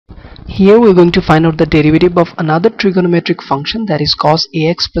Here we're going to find out the derivative of another trigonometric function, that is cos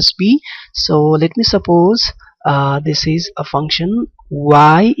ax plus b. So let me suppose this is a function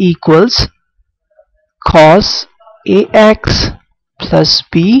y equals cos ax plus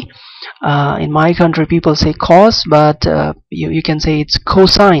b. In my country people say cos, but you can say it's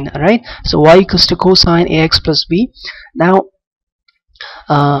cosine, right? So y equals to cosine ax plus b. Now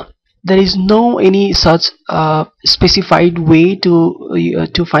uh, there is no any such specified way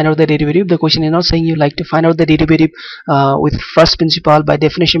to find out the derivative. The question is not saying you like to find out the derivative with first principle by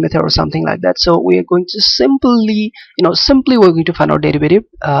definition method or something like that. So we are going to simply we're going to find out derivative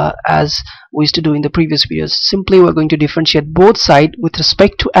as we used to do in the previous videos. Simply we're going to differentiate both sides with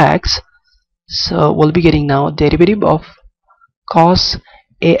respect to x. So we'll be getting now derivative of cos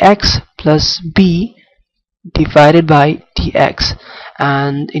ax plus b divided by dx.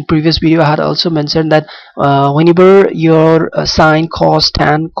 And in previous video I had also mentioned that whenever your sine, cos,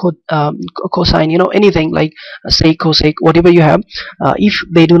 tan, cosine, anything like sec, cosec, whatever you have, if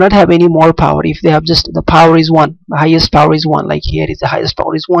they do not have any more power, if they have just the power is 1, the highest power is 1, like here is the highest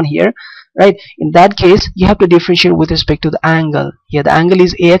power is 1 here, right? In that case you have to differentiate with respect to the angle. Here the angle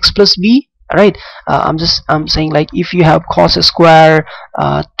is ax plus b. Alright, I'm saying, like, if you have cos square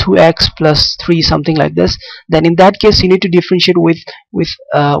 2x plus 3, something like this, then in that case you need to differentiate with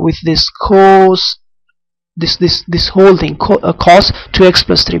this cos, this whole thing, cos 2x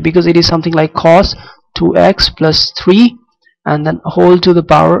plus 3, because it is something like cos 2x plus 3 and then whole to the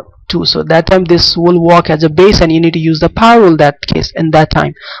power 2. So that time this will work as a base and you need to use the power rule that case in that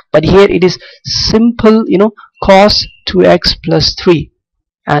time. But here it is simple, cos 2x plus 3,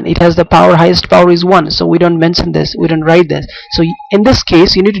 and it has the power, highest power is 1, so we don't mention this, we don't write this. So in this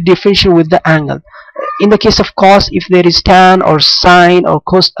case you need to differentiate with the angle. In the case of cos, if there is tan or sine or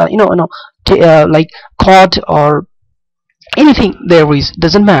cos, like cot or anything there is,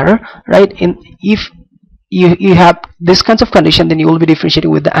 doesn't matter, right? If you have this kinds of condition, then you will be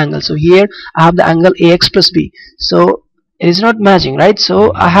differentiating with the angle. So here I have the angle ax plus b, so it is not matching, right?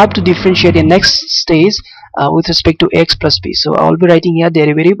 So I have to differentiate in next stage with respect to x plus b. So I will be writing here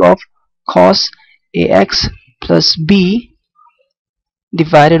derivative of cos ax plus b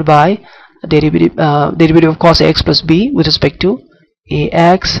divided by derivative of cos ax plus b with respect to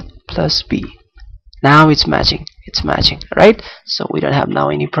ax plus b. Now it's matching, right? So we don't have now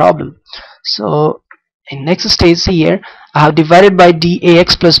any problem. So in next stage here I have divided by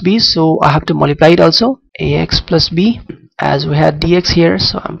ax plus b, so I have to multiply it also, ax plus b, as we had dx here,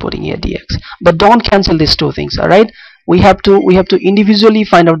 so I'm putting here dx. But don't cancel these two things, alright? We have to individually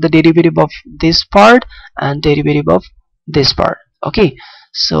find out the derivative of this part and derivative of this part. Okay,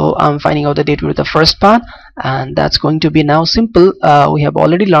 so I'm finding out the derivative of the first part, and that's going to be now simple. We have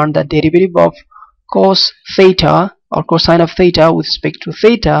already learned that derivative of cos theta or cosine of theta with respect to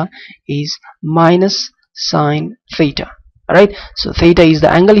theta is minus sine theta. Alright, so theta is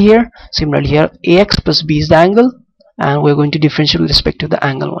the angle here. Similarly here ax plus b is the angle, and we're going to differentiate with respect to the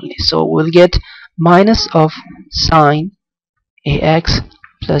angle only. So we'll get minus of sine ax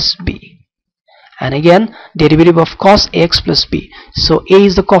plus b, and again derivative of cos ax plus b. So a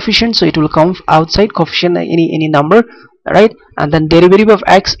is the coefficient, so it will come outside, coefficient any number, right? And then derivative of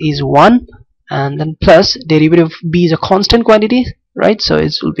x is 1, and then plus derivative of b is a constant quantity, right? So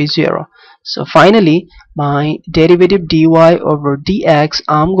it will be 0. So finally my derivative dy over dx,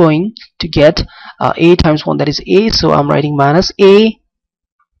 I'm going to get a times 1, that is a, so I'm writing minus a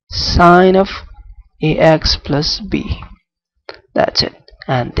sine of ax plus b. That's it,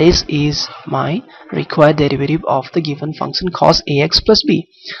 and this is my required derivative of the given function cos ax plus b.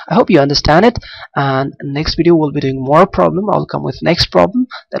 I hope you understand it, and next video we'll be doing more problem. I'll come with next problem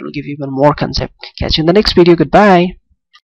that will give you even more concept. Catch you in the next video. Goodbye.